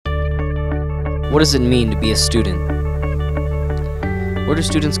What does it mean to be a student? Where do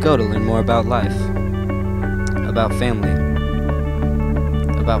students go to learn more about life? About family?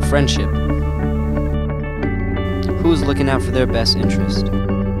 About friendship? Who is looking out for their best interest?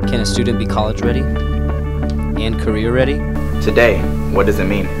 Can a student be college ready? And career ready? Today, what does it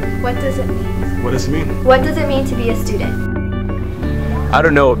mean? What does it mean? What does it mean? What does it mean to be a student? I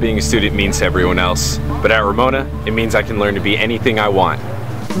don't know what being a student means to everyone else, but at Ramona, it means I can learn to be anything I want.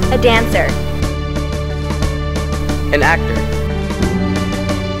 A dancer. An actor.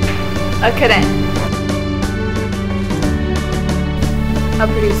 A cadet. A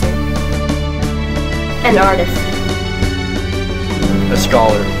producer. An artist. A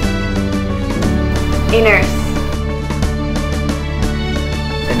scholar. A nurse.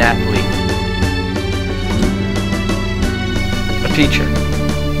 An athlete. A teacher.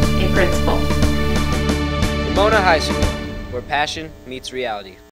 A principal. Ramona High School, where passion meets reality.